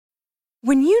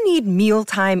When you need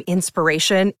mealtime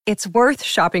inspiration, it's worth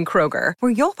shopping Kroger,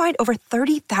 where you'll find over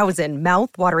 30,000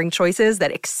 mouth-watering choices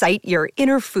that excite your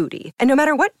inner foodie. And no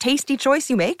matter what tasty choice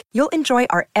you make, you'll enjoy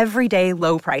our everyday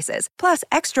low prices, plus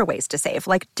extra ways to save,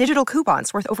 like digital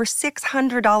coupons worth over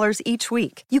 $600 each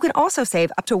week. You can also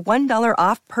save up to $1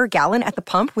 off per gallon at the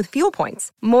pump with fuel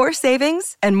points. More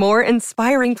savings and more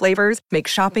inspiring flavors make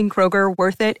shopping Kroger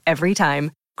worth it every time.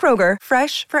 Kroger,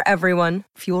 fresh for everyone.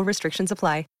 Fuel restrictions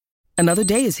apply. Another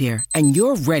day is here, and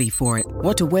you're ready for it.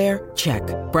 What to wear? Check.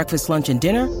 Breakfast, lunch, and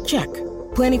dinner? Check.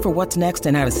 Planning for what's next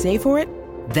and how to save for it?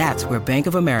 That's where Bank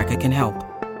of America can help.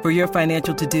 For your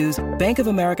financial to-dos, Bank of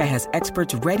America has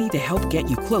experts ready to help get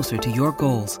you closer to your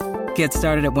goals. Get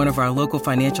started at one of our local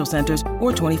financial centers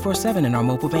or 24/7 in our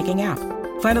mobile banking app.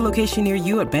 Find a location near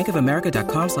you at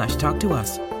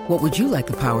bankofamerica.com/talktous. What would you like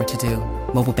the power to do?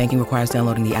 Mobile banking requires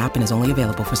downloading the app and is only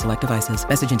available for select devices.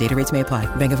 Message and data rates may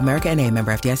apply. Bank of America N.A.,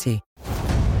 member FDIC.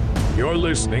 You're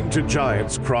listening to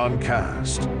Giants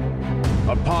Chroncast,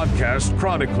 a podcast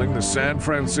chronicling the San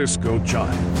Francisco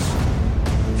Giants,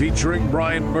 featuring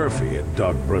Brian Murphy and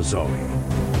Doug Brazzoli.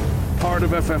 Part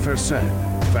of FFSN,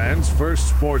 Fans First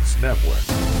Sports Network.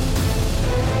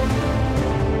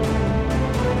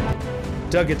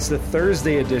 Doug, it's the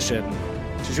Thursday edition.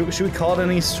 Should we call it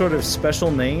any sort of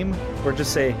special name? Or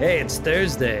just say, hey, it's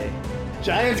Thursday?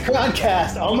 Giants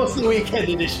Chroncast, almost the weekend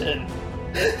edition.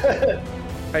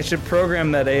 I should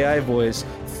program that AI voice,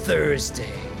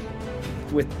 Thursday,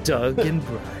 with Doug and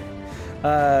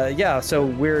Brian. So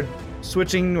we're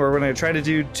switching, or we're going to try to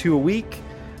do 2 a week.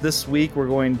 This week, we're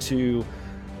going to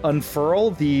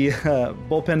unfurl the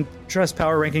Bullpen Trust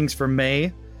Power Rankings for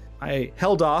May. I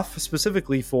held off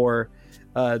specifically for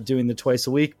doing the twice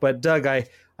a week, but Doug, I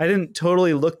didn't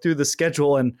totally look through the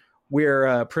schedule, and we're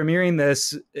premiering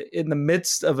this in the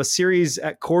midst of a series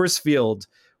at Coors Field,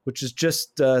 which is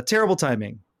just terrible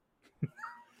timing.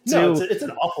 No, it's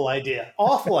an awful idea.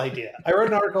 Awful idea. I wrote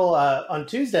an article on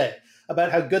Tuesday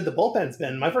about how good the bullpen's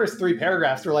been. My first 3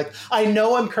 paragraphs were like, I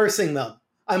know I'm cursing them.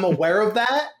 I'm aware of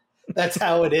that. That's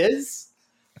how it is.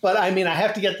 But I mean, I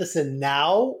have to get this in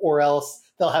now, or else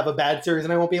they'll have a bad series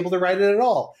and I won't be able to write it at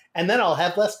all. And then I'll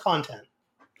have less content.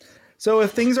 So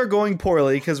if things are going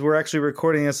poorly, because we're actually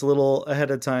recording this a little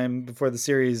ahead of time before the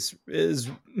series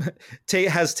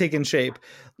has taken shape,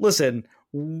 listen,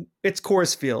 it's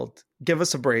Coors Field. Give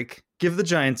us a break. Give the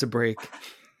Giants a break.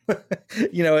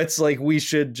 It's like we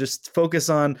should just focus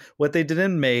on what they did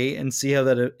in May and see how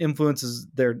that influences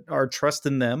our trust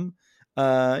in them.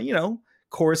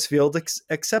 Coors Field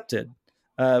accepted,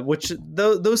 which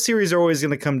those series are always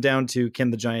going to come down to,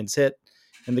 can the Giants hit?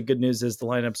 And the good news is the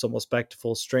lineup's almost back to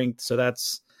full strength. So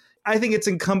I think it's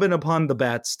incumbent upon the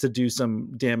bats to do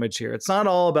some damage here. It's not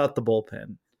all about the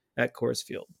bullpen at Coors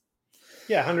Field.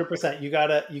 Yeah, 100%. You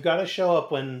gotta show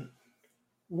up when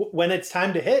it's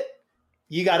time to hit.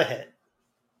 You gotta hit.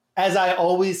 As I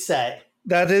always say.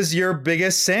 That is your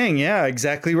biggest saying. Yeah,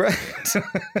 exactly right.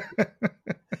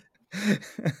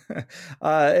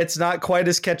 It's not quite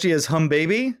as catchy as Hum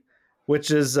Baby,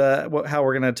 which is how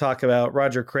we're going to talk about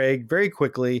Roger Craig very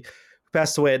quickly. He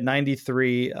passed away at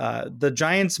 93. The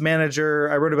Giants manager,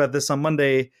 I wrote about this on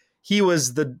Monday. He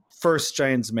was the first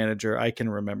Giants manager I can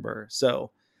remember.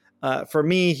 So for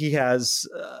me, he has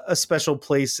a special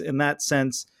place in that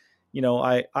sense.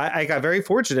 I got very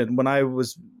fortunate when I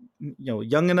was,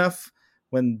 young enough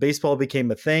when baseball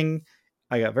became a thing.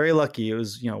 I got very lucky. It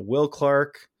was, Will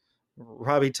Clark,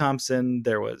 Robbie Thompson.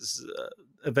 There was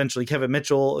eventually Kevin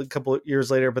Mitchell a couple of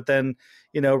years later, but then,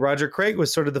 Roger Craig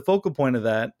was sort of the focal point of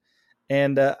that.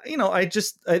 And,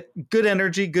 good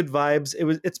energy, good vibes.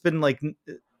 It's been like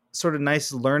sort of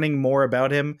nice learning more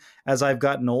about him as I've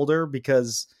gotten older,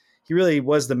 because he really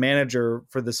was the manager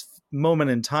for this moment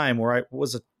in time where I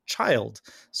was a child.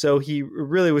 So he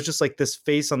really was just like this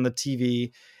face on the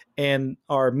TV, and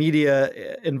our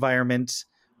media environment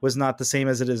was not the same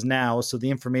as it is now. So the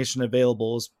information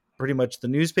available is pretty much the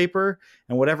newspaper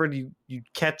and whatever you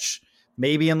catch,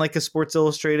 maybe in like a Sports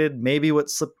Illustrated, maybe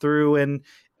what slipped through and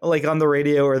like on the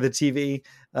radio or the TV.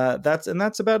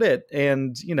 That's about it.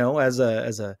 And, as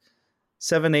a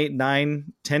 7, 8,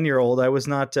 9, 10-year-old, I was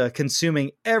not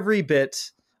consuming every bit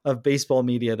of baseball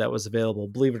media that was available,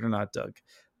 believe it or not, Doug.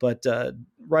 But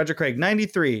Roger Craig,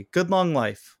 93, good long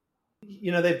life.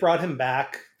 They've brought him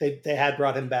back. They had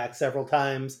brought him back several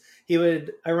times. I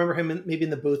remember him maybe in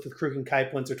the booth with Krug and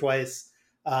Kipe once or twice.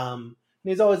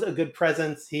 He's always a good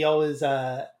presence. He always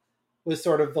was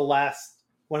sort of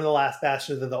one of the last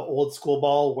bastions of the old school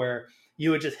ball, where you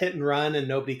would just hit and run and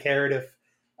nobody cared if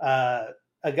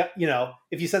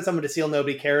if you sent someone to steal,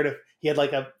 nobody cared if he had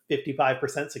like a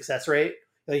 55% success rate.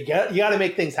 Like, you got to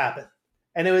make things happen.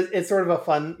 And it's sort of a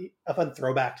fun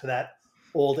throwback to that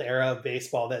old era of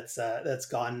baseball that's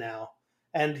gone now.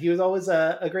 And he was always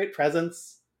a great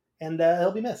presence, and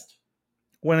he'll be missed.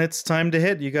 When it's time to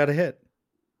hit, you got to hit.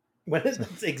 When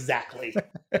it's exactly.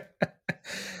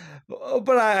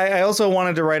 But I also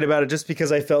wanted to write about it just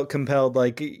because I felt compelled.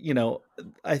 Like,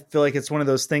 I feel like it's one of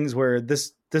those things where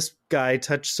this guy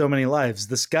touched so many lives,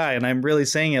 this guy. And I'm really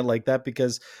saying it like that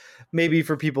because maybe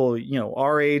for people,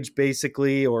 our age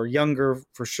basically, or younger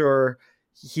for sure,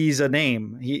 he's a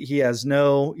name. He has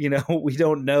no, we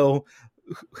don't know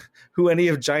who any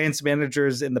of Giants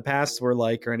managers in the past were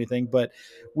like or anything, but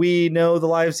we know the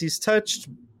lives he's touched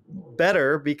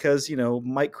better because,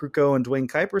 Mike Krukow and Dwayne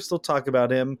Kuiper still talk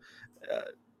about him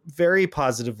very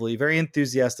positively, very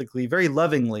enthusiastically, very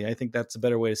lovingly. I think that's a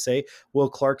better way to say. Will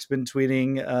Clark's been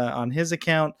tweeting on his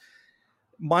account.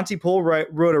 Monty Poole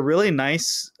wrote a really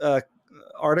nice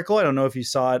article. I don't know if you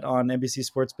saw it on NBC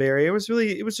Sports Bay Area.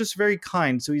 It was just very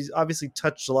kind. So he's obviously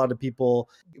touched a lot of people.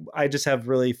 I just have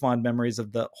really fond memories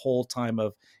of the whole time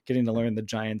of getting to learn the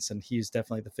Giants, and he's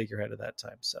definitely the figurehead of that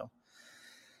time. So,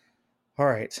 all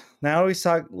right, now we're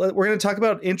going to talk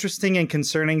about interesting and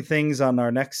concerning things on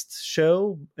our next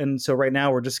show. And so right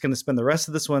now we're just going to spend the rest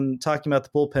of this one talking about the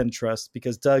Bullpen Trust,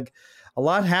 because Doug, a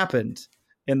lot happened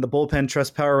in the Bullpen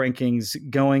Trust power rankings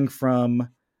going from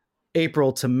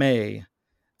April to May.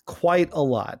 Quite a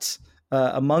lot.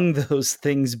 Among those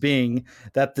things being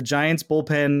that the Giants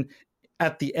bullpen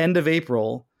at the end of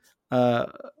April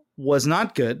was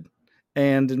not good.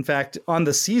 And in fact, on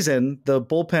the season, the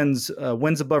bullpen's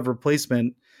wins above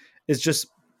replacement is just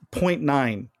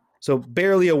 0.9. So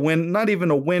barely a win, not even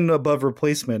a win above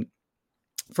replacement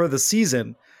for the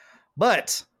season.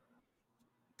 But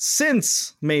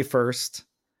since May 1st,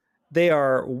 they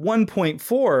are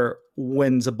 1.4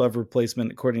 wins above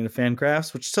replacement, according to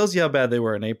Fangraphs, which tells you how bad they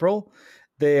were in April.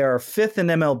 They are 5th in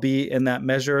MLB in that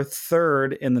measure,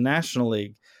 3rd in the National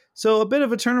League. So a bit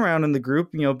of a turnaround in the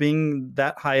group, being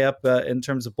that high up in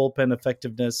terms of bullpen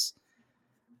effectiveness.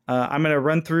 I'm going to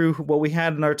run through what we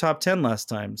had in our top 10 last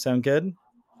time. Sound good?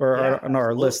 Or on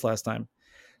our list last time.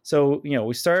 So,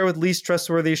 we started with least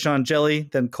trustworthy Sean Jelly,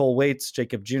 then Cole Waits,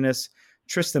 Jacob Junis,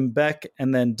 Tristan Beck,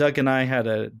 and then Doug and I had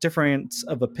a difference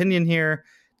of opinion here.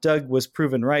 Doug was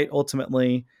proven right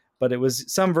ultimately, but it was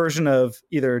some version of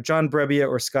either John Brebbia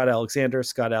or Scott Alexander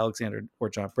or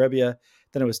John Brebbia.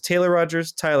 Then it was Taylor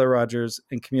Rogers, Tyler Rogers,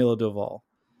 and Camilo Doval.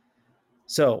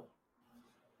 So,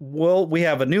 we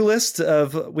have a new list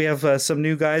we have some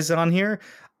new guys on here.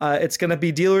 It's going to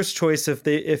be dealer's choice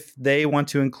if they want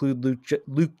to include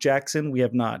Luke Jackson. We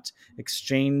have not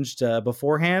exchanged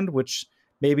beforehand, which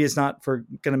maybe is not going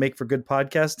to make for good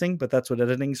podcasting, but that's what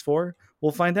editing's for.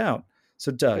 We'll find out.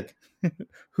 So, Doug,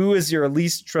 who is your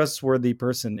least trustworthy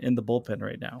person in the bullpen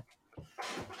right now?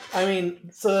 I mean,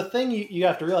 so the thing you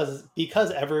have to realize is because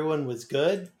everyone was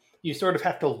good, you sort of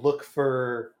have to look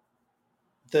for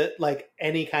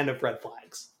any kind of red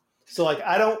flags. So,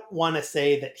 I don't want to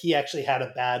say that he actually had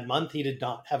a bad month. He did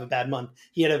not have a bad month.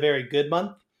 He had a very good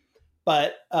month.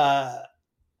 But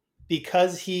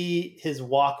because his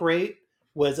walk rate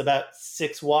was about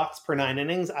 6 walks per 9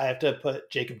 innings, I have to put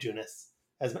Jacob Junis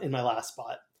as in my last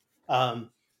spot.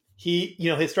 His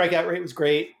strikeout rate was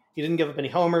great. He didn't give up any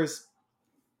homers,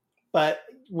 but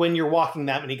when you're walking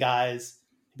that many guys,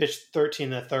 he pitched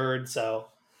 13 1/3, so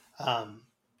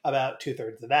about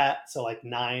 2/3 of that, so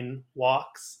 9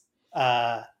 walks.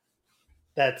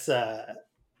 That's a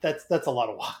lot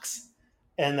of walks,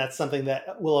 and that's something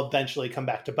that will eventually come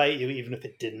back to bite you, even if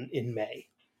it didn't in May.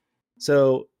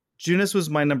 So Junis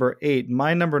was my number 8.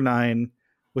 My number 9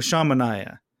 was Sean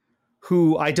Manaea,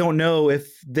 who I don't know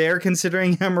if they're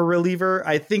considering him a reliever.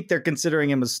 I think they're considering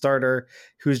him a starter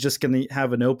who's just going to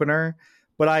have an opener.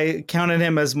 But I counted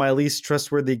him as my least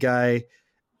trustworthy guy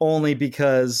only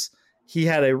because he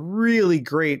had a really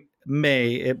great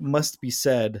May, it must be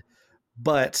said.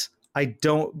 But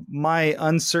my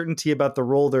uncertainty about the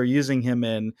role they're using him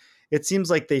in, it seems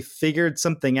like they figured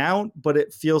something out, but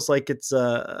it feels like it's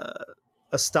a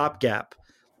stopgap.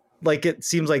 Like it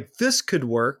seems like this could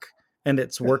work, and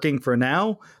it's working for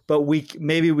now, but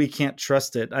maybe we can't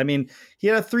trust it. I mean, he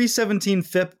had a 3.17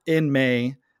 FIP in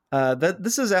May.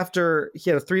 This is after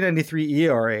he had a 3.93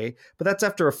 ERA, but that's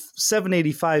after a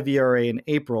 7.85 ERA in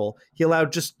April. He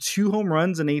allowed just 2 home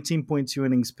runs and 18.2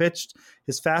 innings pitched.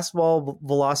 His fastball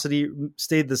velocity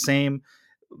stayed the same.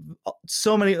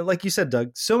 So many, like you said,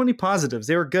 Doug, so many positives.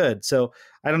 They were good. So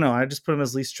I don't know. I just put him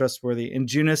as least trustworthy. And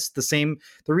Junis, the same.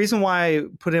 The reason why I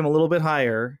put him a little bit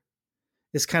higher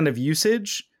is kind of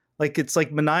usage. It's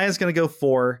like Manaea is going to go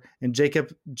 4 and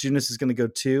Jacob Junis is going to go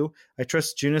 2. I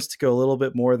trust Junis to go a little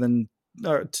bit more than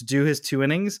to do his 2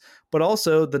 innings, but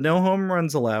also the no home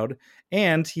runs allowed,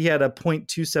 and he had a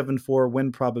 .274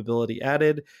 win probability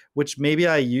added, which maybe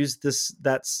I used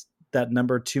that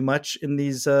number too much in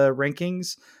these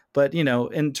rankings. But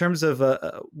in terms of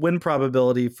win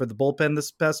probability for the bullpen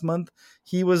this past month,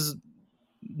 he was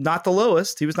not the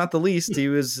lowest. He was not the least. He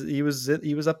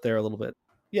was up there a little bit.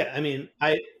 Yeah, I mean,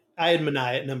 I had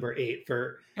Minai at number 8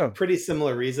 for pretty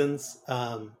similar reasons.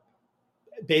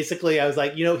 Basically, I was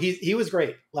like, he was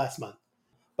great last month,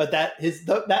 but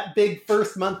that big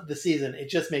first month of the season, it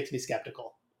just makes me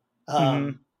skeptical.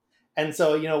 And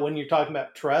so, when you're talking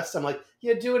about trust, I'm like,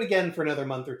 yeah, do it again for another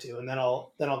month or two, and then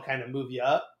I'll kind of move you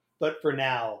up. But for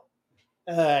now,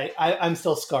 I'm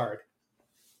still scarred.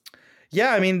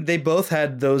 Yeah, I mean, they both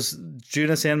had those.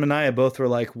 Junis and Minaya both were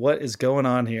like, what is going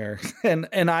on here? And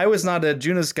I was not a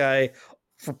Junis guy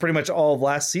for pretty much all of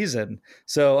last season,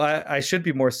 so I should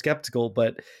be more skeptical,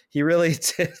 but he really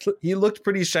did. He looked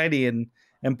pretty shiny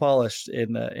and polished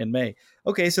in May.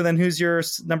 Okay, so then who's your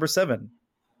number 7?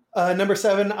 Number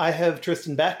 7, I have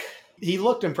Tristan Beck. He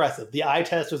looked impressive. The eye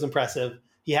test was impressive.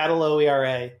 He had a low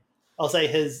ERA. I'll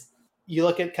say you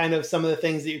look at kind of some of the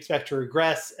things that you expect to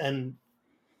regress, and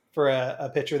for a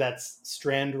pitcher that's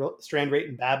strand rate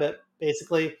and BABIP,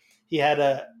 basically, he had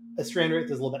a strand rate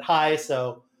that's a little bit high.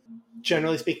 So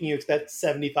generally speaking, you expect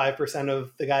 75%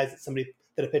 of the guys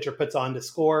that a pitcher puts on to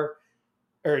score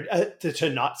or to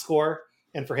not score.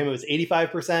 And for him, it was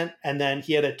 85%. And then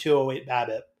he had a 208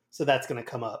 BABIP. So that's going to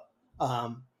come up.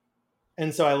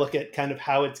 And so I look at kind of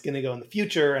how it's going to go in the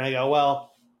future. And I go,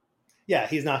 well, yeah,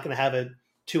 he's not going to have a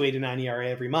 289 ERA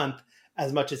every month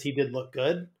as much as he did look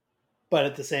good. But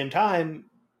at the same time,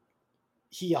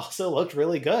 he also looked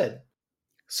really good.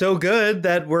 So good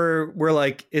that we're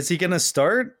like, is he going to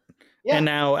start? Yeah, and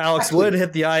now Alex Wood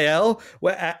hit the IL.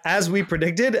 As we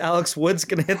predicted, Alex Wood's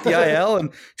going to hit the IL,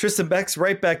 and Tristan Beck's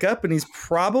right back up, and he's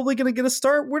probably going to get a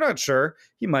start. We're not sure.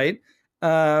 He might.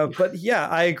 But yeah,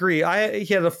 I agree.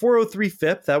 He had a 403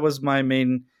 FIP. That was my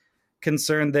main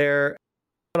concern there.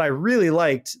 But I really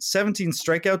liked 17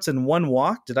 strikeouts and 1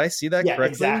 walk. Did I see that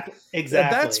correctly?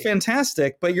 Exactly. That's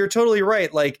fantastic. But you're totally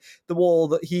right. Like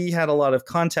he had a lot of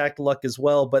contact luck as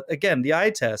well. But again, the eye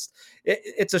test,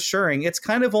 it's assuring. It's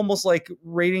kind of almost like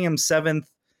rating him 7th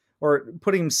or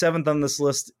putting him 7th on this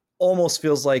list. Almost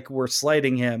feels like we're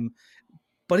slighting him.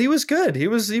 But he was good. He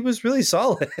was really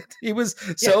solid. He was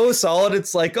so solid.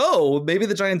 It's like, oh, maybe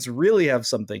the Giants really have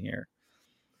something here.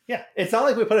 Yeah, it's not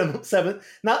like we put him 7th.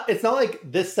 It's not like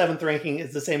this 7th ranking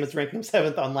is the same as ranking him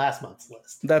 7th on last month's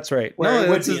list. That's right. Where it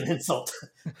would be an insult.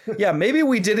 Yeah, maybe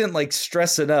we didn't like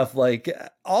stress enough. Like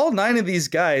all 9 of these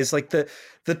guys, like the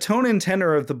tone and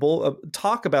tenor of the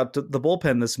talk about the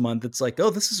bullpen this month. It's like,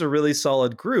 oh, this is a really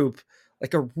solid group,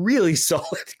 like a really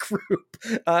solid group,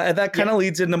 and that kind of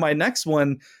leads into my next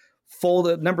one.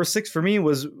 Number 6 for me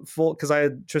was full because I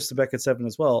had Tristan Beck at 7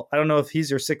 as well. I don't know if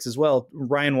he's your 6 as well.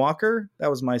 Ryan Walker,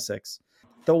 that was my 6.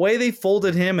 The way they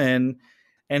folded him in,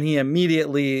 and he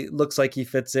immediately looks like he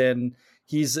fits in.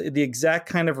 He's the exact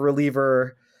kind of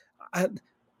reliever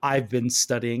I've been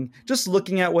studying, just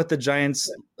looking at what the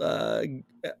Giants,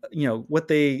 what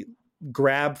they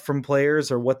grab from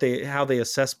players or how they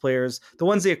assess players, the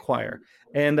ones they acquire,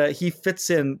 and he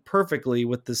fits in perfectly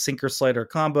with the sinker slider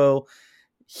combo.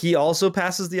 He also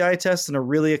passes the eye test in a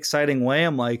really exciting way.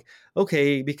 I'm like,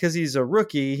 okay, because he's a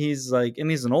rookie, he's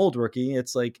an old rookie.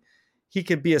 It's like he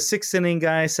could be a 6th inning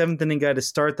guy, 7th inning guy to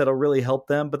start. That'll really help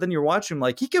them. But then you're watching him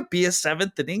like he could be a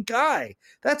 7th inning guy.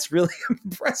 That's really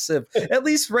impressive. At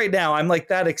least right now, I'm like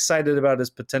that excited about his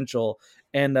potential.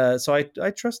 And so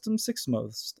I trust him 6th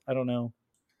most. I don't know.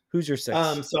 Who's your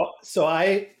 6th? So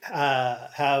I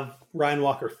have Ryan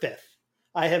Walker 5th.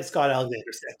 I have Scott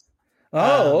Alexander 6th.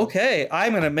 Oh, okay.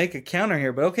 I'm going to make a counter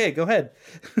here, but okay, go ahead.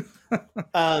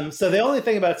 So the only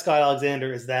thing about Scott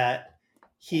Alexander is that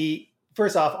he,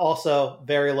 first off, also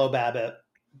very low BABIP,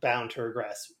 bound to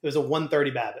regress. It was a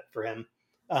 130 BABIP for him.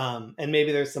 And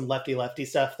maybe there's some lefty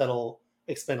stuff that'll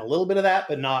explain a little bit of that,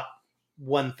 but not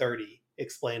 130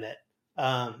 explain it.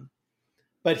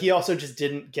 But he also just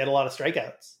didn't get a lot of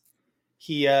strikeouts.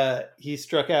 He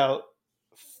struck out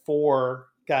 4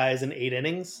 guys in 8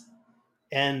 innings.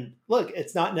 And look,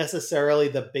 it's not necessarily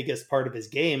the biggest part of his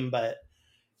game, but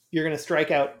you're going to strike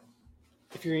out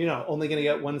if you're, only going to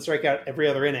get 1 strikeout every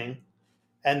other inning,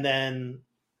 and then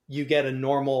you get a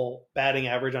normal batting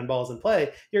average on balls in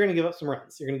play, you're going to give up some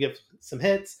runs. You're going to give some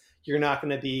hits. You're not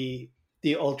going to be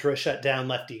the ultra shutdown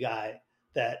lefty guy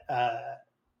that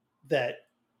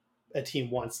a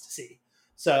team wants to see.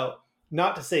 So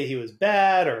not to say he was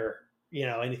bad or,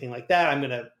 anything like that. I'm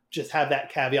going to just have that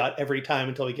caveat every time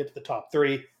until we get to the top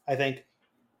 3, I think.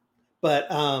 But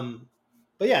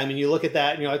yeah, I mean, you look at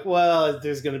that and you're like, well,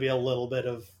 there's going to be a little bit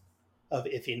of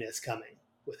iffiness coming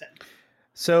with him.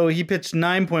 So he pitched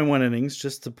 9.1 innings,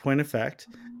 just a point of fact,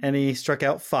 and he struck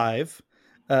out 5.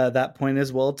 That point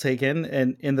is well taken.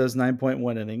 And in those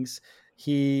 9.1 innings,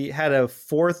 he had a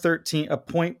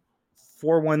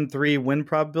 0.413 win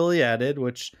probability added,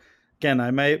 which again,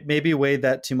 I might maybe weighed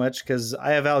that too much because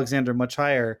I have Alexander much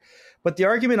higher. But the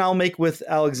argument I'll make with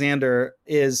Alexander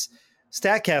is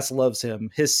StatCast loves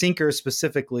him. His sinker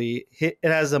specifically, it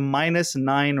has a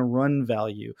 -9 run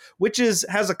value, which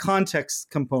has a context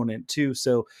component too.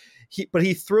 So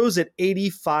he throws it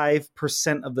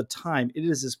 85% of the time. It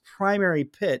is his primary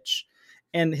pitch,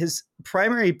 and his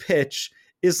primary pitch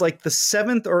is like the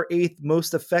 7th or 8th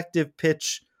most effective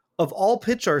pitch of all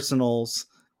pitch arsenals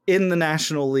in the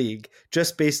National League,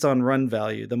 just based on run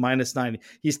value, the -9.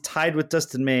 He's tied with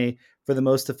Dustin May for the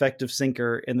most effective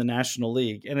sinker in the National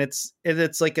League. And it's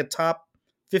like a top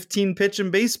 15 pitch in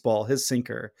baseball, his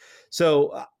sinker.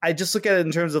 So I just look at it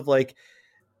in terms of like,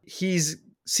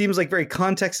 seems like very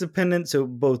context dependent. So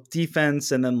both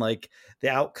defense and then like the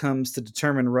outcomes to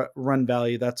determine run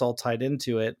value, that's all tied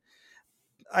into it.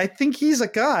 I think he's a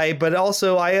guy, but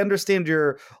also I understand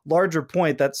your larger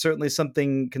point. That's certainly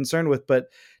something concerned with, but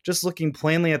just looking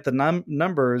plainly at the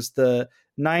numbers, the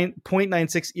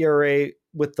 9.96 ERA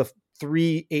with the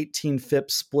 3.18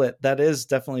 FIP split, that is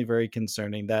definitely very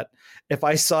concerning. That if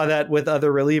I saw that with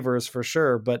other relievers, for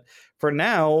sure. But for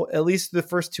now, at least the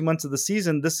first 2 months of the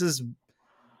season, this is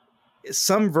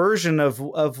some version of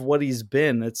what he's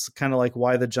been. It's kind of like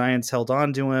why the Giants held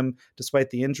on to him despite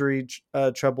the injury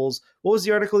troubles. What was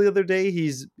the article the other day?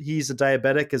 He's a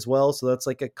diabetic as well, so that's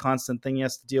like a constant thing he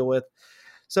has to deal with.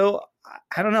 So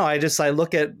I don't know. I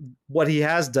look at what he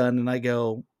has done and I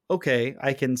go, okay,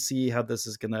 I can see how this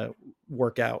is going to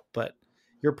work out. But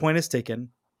your point is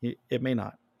taken. It may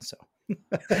not. So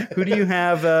who do you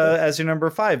have as your number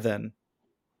 5 then?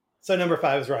 So number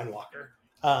 5 is Ryan Walker.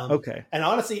 Okay. And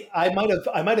honestly, I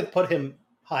might have put him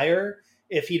higher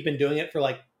if he'd been doing it for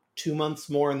like 2 months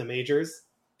more in the majors.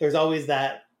 There's always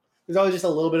just a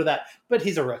little bit of that, but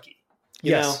he's a rookie.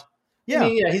 You know? Yeah. I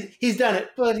mean, yeah, he's done it,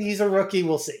 but he's a rookie.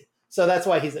 We'll see. So that's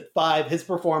why he's at 5. His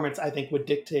performance, I think, would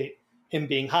dictate him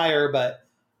being higher, but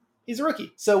he's a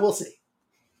rookie. So we'll see.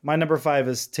 My number 5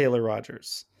 is Taylor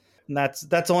Rogers. And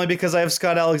that's only because I have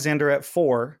Scott Alexander at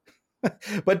 4.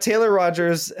 But Taylor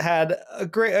Rogers had a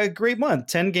great month.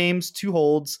 10 games, 2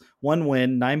 holds, 1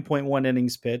 win, 9.1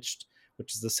 innings pitched,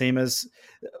 which is the same as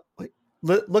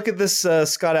look at this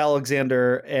Scott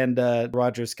Alexander and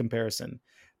Rogers comparison.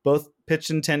 Both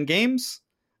pitched in 10 games.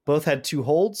 Both had 2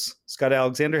 holds. Scott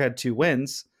Alexander had 2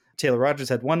 wins. Taylor Rogers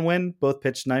had 1 win. Both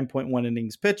pitched 9.1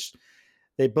 innings pitched.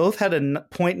 They both had a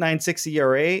 0.96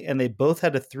 ERA, and they both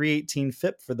had a 3.18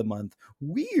 FIP for the month.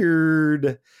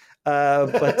 Weird.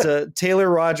 But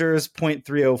Taylor Rogers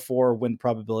 0.304 win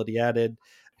probability added,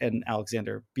 and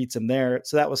Alexander beats him there.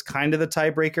 So that was kind of the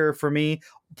tiebreaker for me,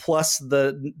 plus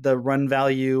the run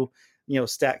value,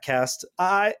 StatCast.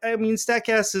 I mean,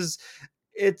 StatCast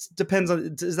it depends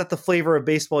on, is that the flavor of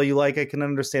baseball you like? I can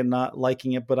understand not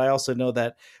liking it, but I also know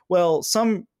that, well,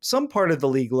 some part of the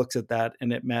league looks at that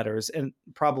and it matters, and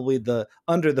probably the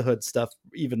under the hood stuff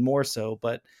even more so.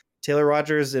 But Taylor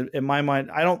Rogers, in my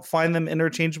mind, I don't find them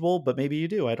interchangeable, but maybe you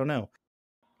do. I don't know.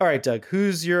 All right, Doug,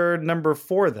 who's your number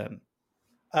 4 then?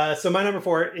 So my number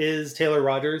 4 is Taylor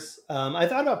Rogers. I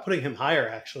thought about putting him higher,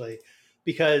 actually,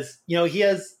 because, he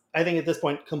has, I think at this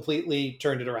point, completely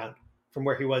turned it around from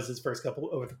where he was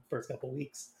over the first couple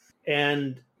weeks.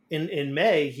 And in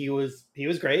May, he was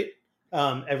great.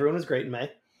 Everyone was great in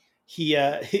May.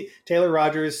 Taylor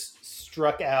Rogers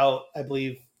struck out, I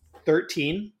believe,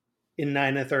 13 in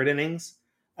 9 1/3 innings,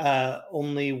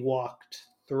 only walked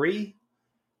 3,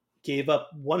 gave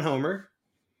up 1 homer.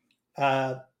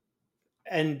 And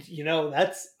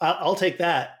I'll take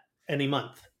that any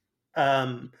month.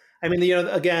 I mean,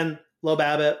 again, low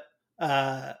BABIP,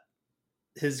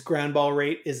 his ground ball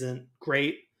rate isn't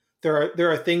great. There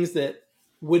are things that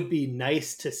would be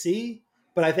nice to see,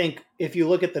 but I think if you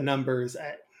look at the numbers,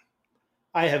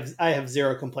 I have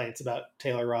 0 complaints about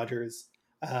Taylor Rogers.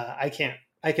 I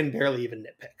can barely even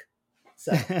nitpick.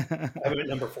 So I have him at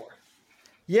number 4.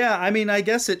 Yeah, I mean, I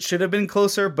guess it should have been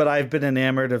closer, but I've been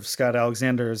enamored of Scott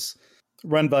Alexander's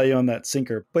run value on that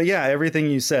sinker. But yeah, everything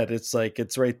you said, it's like,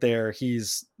 it's right there.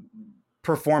 He's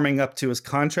performing up to his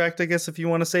contract, I guess, if you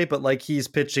want to say, but like he's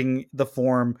pitching the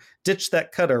form, ditch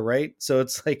that cutter, right? So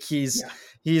it's like he's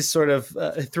sort of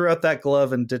threw out that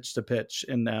glove and ditched a pitch,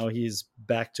 and now he's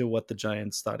back to what the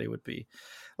Giants thought he would be.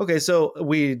 Okay, so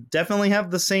we definitely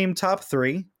have the same top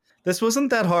 3. This wasn't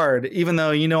that hard, even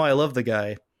though I love the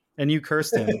guy. and you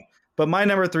cursed him. But my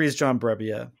number 3 is John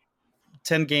Brebbia.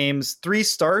 10 games, 3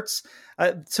 starts.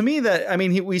 To me,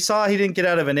 we saw he didn't get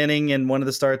out of an inning in one of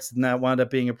the starts, and that wound up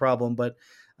being a problem. But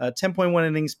 10.1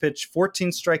 innings pitched, 14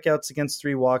 strikeouts against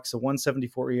 3 walks, a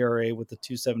 1.74 ERA with a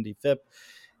 2.70 FIP,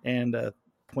 and a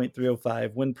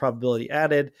 .305 win probability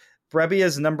added.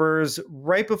 Brebbia's numbers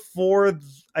right before,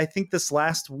 I think, this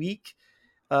last week.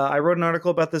 I wrote an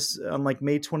article about this on like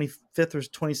May 25th or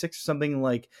 26th or something,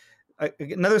 like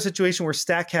another situation where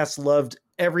StatCast loved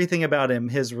everything about him.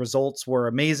 His results were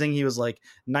amazing. He was like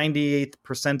 98th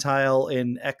percentile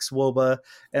in xWOBA,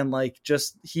 and like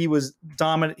just he was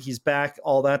dominant. He's back,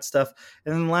 all that stuff.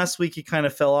 And then last week he kind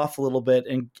of fell off a little bit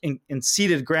and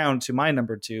ceded ground to my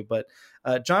number 2. But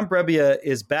John Brebbia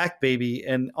is back, baby,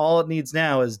 and all it needs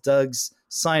now is Doug's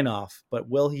sign off. But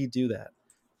will he do that?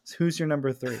 Who's your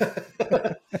number 3?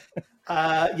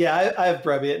 I have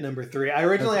Brebbia at number 3. I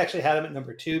originally actually had him at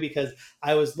number 2 because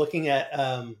I was looking at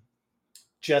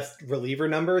just reliever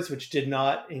numbers, which did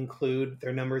not include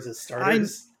their numbers as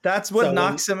starters. That's what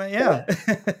knocks him. Yeah.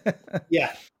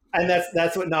 Yeah. And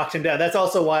that's what knocked him down. That's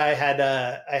also why I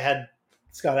had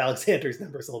Scott Alexander's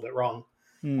numbers a little bit wrong.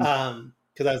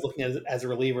 Because I was looking at it as a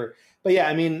reliever. But yeah,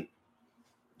 I mean,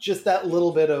 just that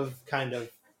little bit of kind of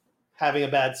having a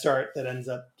bad start that ends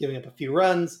up giving up a few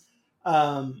runs.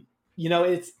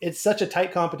 It's such a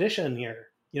tight competition here.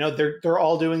 They're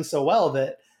all doing so well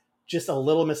that just a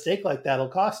little mistake like that'll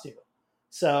cost you.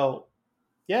 So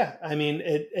yeah, I mean,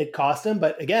 it cost him,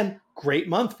 but again, great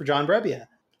month for John Brebbia.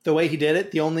 The way he did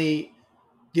it, the only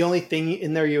thing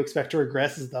in there you expect to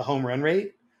regress is the home run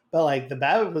rate. But like the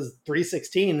BABIP was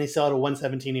 3.16 and he still had a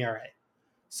 1.17 ERA.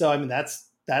 So I mean, that's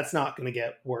not going to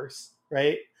get worse,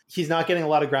 right? He's not getting a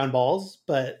lot of ground balls,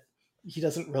 but he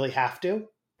doesn't really have to.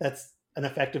 That's an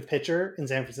effective pitcher in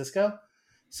San Francisco.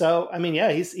 So, I mean,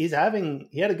 yeah, he had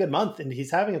a good month and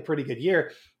he's having a pretty good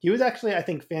year. He was actually, I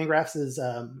think, Fangraphs'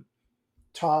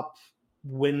 top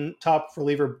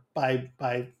reliever by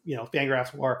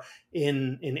Fangraphs WAR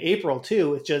in April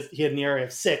too. It's just, he had an ERA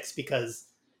of 6 because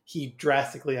he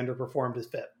drastically underperformed his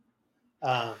FIP.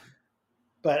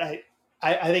 But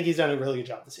I think he's done a really good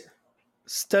job this year.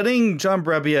 Studying John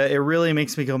Brebbia, it really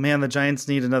makes me go, man, the Giants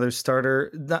need another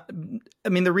starter.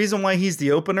 The reason why he's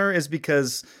the opener is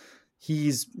because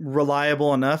he's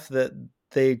reliable enough that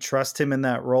they trust him in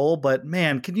that role. But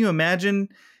man, can you imagine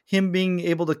him being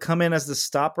able to come in as the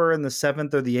stopper in the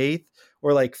 7th or the 8th,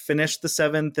 or like finish the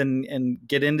 7th and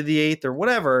get into the 8th or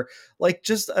whatever, like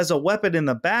just as a weapon in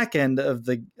the back end of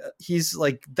he's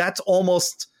like, that's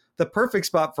almost the perfect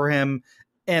spot for him.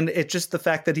 And it's just the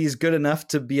fact that he's good enough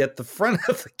to be at the front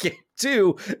of the game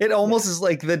too. It almost is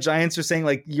like the Giants are saying,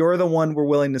 like, you're the one we're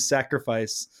willing to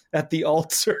sacrifice at the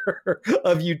altar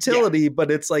of utility, but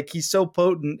it's like, he's so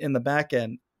potent in the back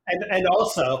end. And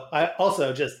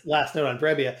also just last note on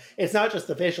Brebbia, it's not just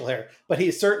the facial hair, but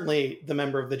he's certainly the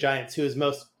member of the Giants who is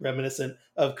most reminiscent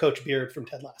of Coach Beard from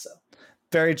Ted Lasso.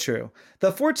 Very true.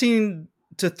 The 14-3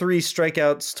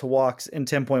 strikeouts to walks in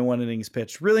 10.1 innings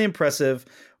pitched. Really impressive.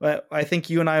 I think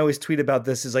you and I always tweet about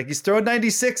this. Is like, he's throwing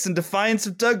 96 in defiance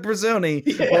of Doug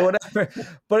Brazzoni or whatever.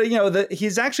 But,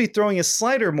 he's actually throwing a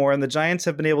slider more, and the Giants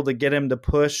have been able to get him to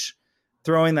push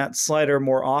throwing that slider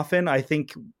more often. I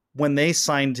think when they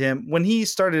signed him, when he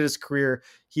started his career,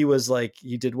 he was like,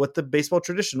 he did what the baseball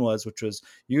tradition was, which was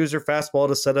use your fastball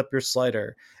to set up your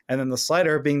slider. And then the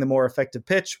slider being the more effective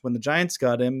pitch, when the Giants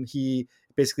got him, he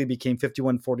basically became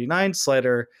 51-49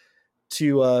 slider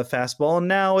to fastball. And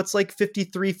now it's like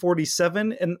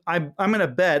 53-47. And I'm going to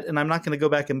bet, and I'm not going to go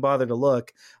back and bother to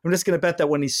look, I'm just going to bet that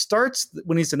when he's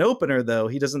an opener, though,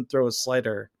 he doesn't throw a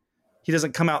slider. He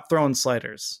doesn't come out throwing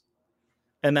sliders.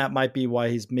 And that might be why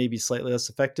he's maybe slightly less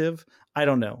effective. I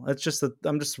don't know. It's just that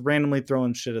I'm just randomly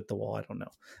throwing shit at the wall. I don't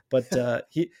know. But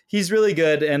he's really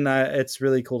good, and it's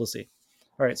really cool to see.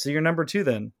 All right, so your number 2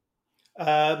 then.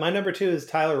 My number 2 is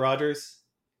Tyler Rogers.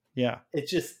 Yeah. It's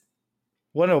just...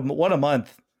 What a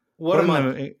month. What a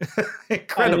month.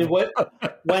 Incredible.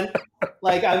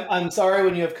 I'm sorry,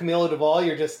 when you have Camilo Duvall,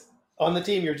 you're just on the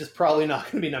team, you're just probably not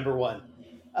going to be number 1.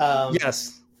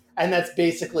 Yes. And that's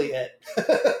basically it.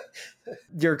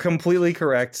 You're completely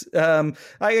correct.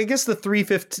 I guess the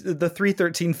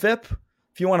 313 FIP,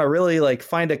 if you want to really like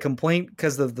find a complaint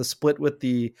because of the split with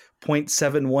the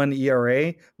 0.71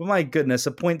 ERA, but my goodness,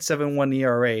 a 0.71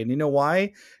 ERA. And you know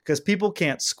why? Because people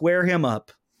can't square him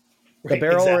up. The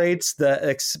barrel rates, the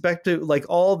expected, like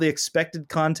all the expected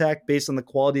contact based on the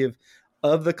quality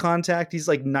of the contact, he's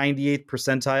like 98th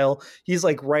percentile. He's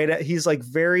like he's like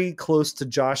very close to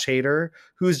Josh Hader,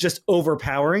 who's just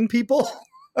overpowering people.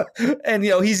 And,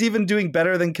 he's even doing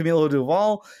better than Camilo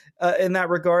Duvall. in that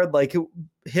regard. Like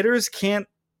hitters can't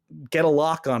get a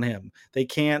lock on him. They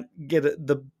can't get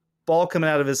the ball coming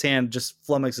out of his hand just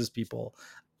flummoxes people.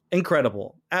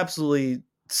 Incredible. Absolutely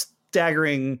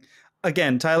staggering.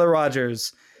 Again, Tyler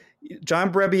Rogers.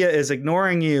 John Brebbia is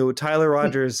ignoring you. Tyler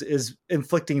Rogers is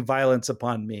inflicting violence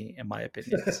upon me, in my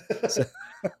opinion. So,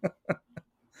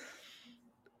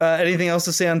 anything else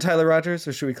to say on Tyler Rogers,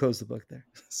 or should we close the book there?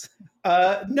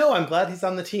 No, I'm glad he's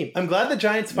on the team. I'm glad the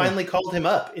Giants finally called him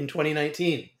up in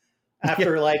 2019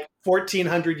 after like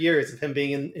 1,400 years of him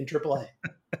being in AAA.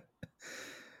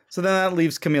 So then that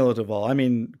leaves Camilo Doval. I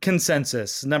mean,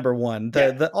 consensus number one.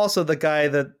 Also the guy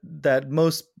that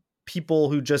most people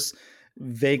who just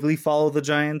vaguely follow the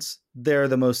Giants, they're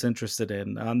the most interested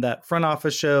in. On that front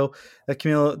office show that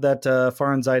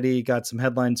Farhan Zaidi got some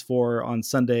headlines for on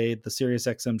Sunday, the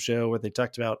SiriusXM show, where they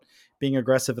talked about being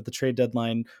aggressive at the trade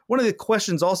deadline. One of the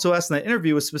questions also asked in that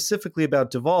interview was specifically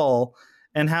about Doval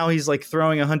and how he's like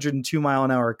throwing a 102 mile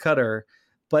an hour cutter.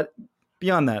 But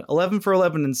beyond that, 11 for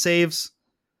 11 in saves.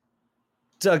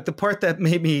 Doug, the part that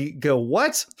made me go,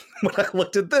 what? When I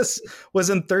looked at this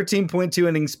was in 13.2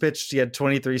 innings pitched, he had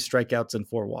 23 strikeouts and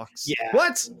 4 walks. Yeah.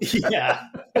 What? Yeah.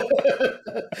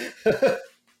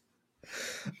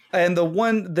 And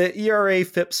the ERA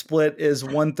FIP split is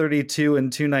 132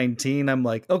 and 219. I'm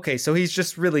like, okay, so he's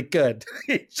just really good.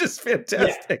 He's just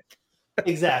fantastic. Yeah,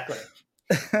 exactly.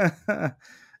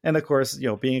 And of course,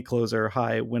 being a closer,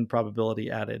 high win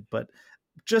probability added, but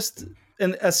just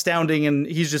an astounding, and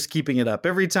he's just keeping it up.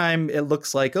 Every time it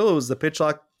looks like, is the pitch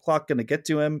clock going to get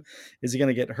to him? Is he going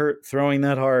to get hurt throwing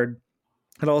that hard?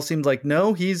 It all seems like,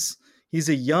 no, he's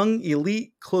a young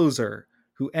elite closer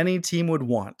who any team would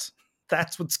want.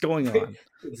 That's what's going on.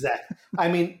 Exactly. I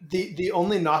mean, the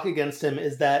only knock against him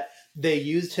is that they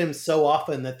used him so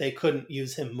often that they couldn't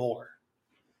use him more.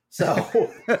 So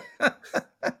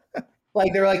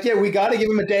like, they're like, yeah, we got to give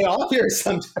him a day off here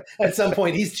at some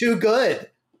point. He's too good.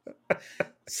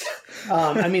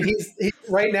 I mean, he's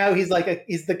right now, he's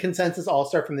the consensus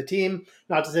all-star from the team.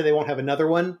 Not to say they won't have another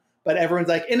one, but everyone's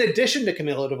like, in addition to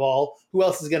Camilo Doval, who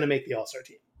else is going to make the all-star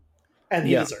team? And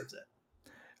he deserves it.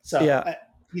 So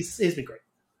he's been great.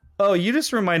 Oh, you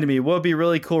just reminded me, what would be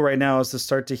really cool right now is to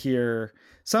start to hear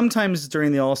sometimes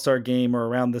during the all-star game or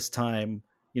around this time,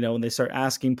 when they start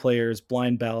asking players,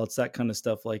 blind ballots, that kind of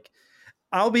stuff. Like,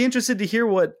 I'll be interested to hear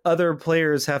what other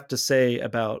players have to say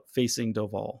about facing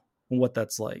Doval and what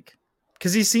that's like.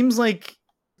 Because he seems like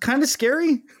kind of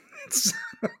scary.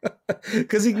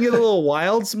 Because he can get a little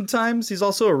wild sometimes. He's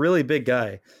also a really big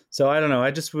guy. So I don't know.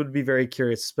 I just would be very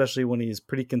curious, especially when he's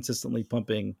pretty consistently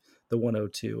pumping the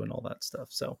 102 and all that stuff.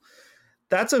 So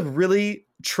that's a really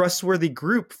trustworthy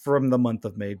group from the month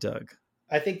of May, Doug.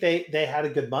 I think they had a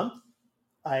good month.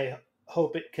 I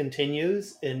hope it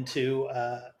continues into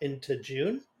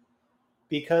June,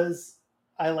 because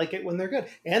I like it when they're good.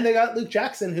 And they got Luke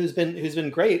Jackson, who's been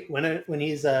great when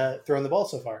he's throwing the ball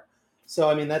so far. So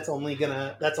I mean, that's only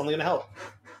gonna help.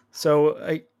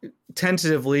 So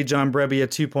tentatively, John Brebbia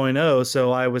 2.0.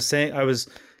 So I was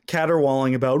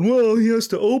caterwauling about, well, he has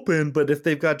to open, but if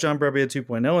they've got John Brebbia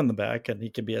 2.0 in the back and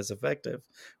he can be as effective,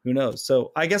 who knows?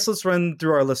 So I guess let's run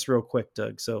through our list real quick,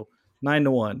 Doug. So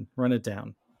 9-1, run it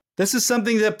down. This is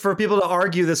something that for people to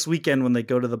argue this weekend when they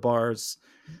go to the bars,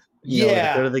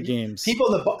 go to the games.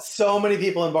 So many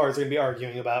people in bars are going to be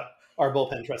arguing about our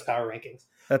bullpen trust power rankings.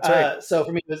 That's right. So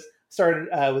for me, it started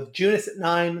with Junis at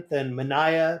 9, then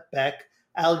Minaya, Beck,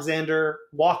 Alexander,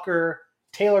 Walker,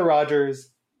 Taylor Rogers,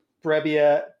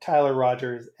 Brebbia, Tyler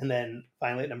Rogers, and then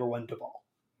finally at number 1, Doval.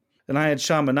 And I had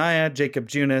Sean Minaya, Jacob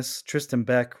Junis, Tristan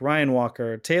Beck, Ryan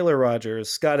Walker, Taylor Rogers,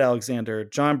 Scott Alexander,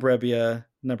 John Brebbia,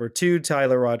 number 2,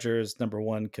 Tyler Rogers, number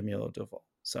 1, Camilo Doval.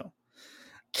 So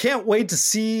can't wait to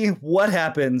see what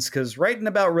happens, because writing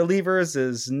about relievers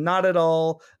is not at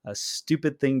all a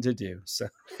stupid thing to do. So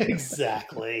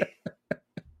exactly.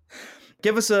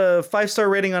 Give us a 5-star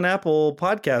rating on Apple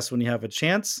Podcasts when you have a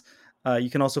chance. You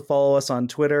can also follow us on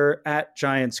Twitter at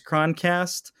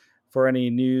GiantsCroncast for any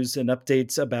news and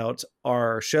updates about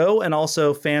our show, and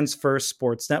also Fans First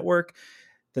Sports Network,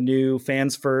 the new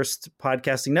Fans First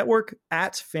podcasting network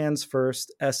at Fans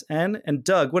First SN. And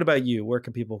Doug, what about you? Where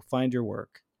can people find your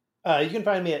work? You can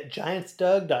find me at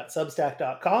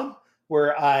giantsdoug.substack.com,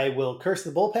 where I will curse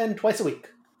the bullpen twice a week.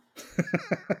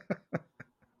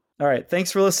 All right.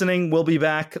 Thanks for listening. We'll be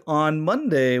back on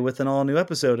Monday with an all new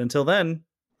episode. Until then,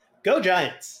 go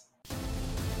Giants.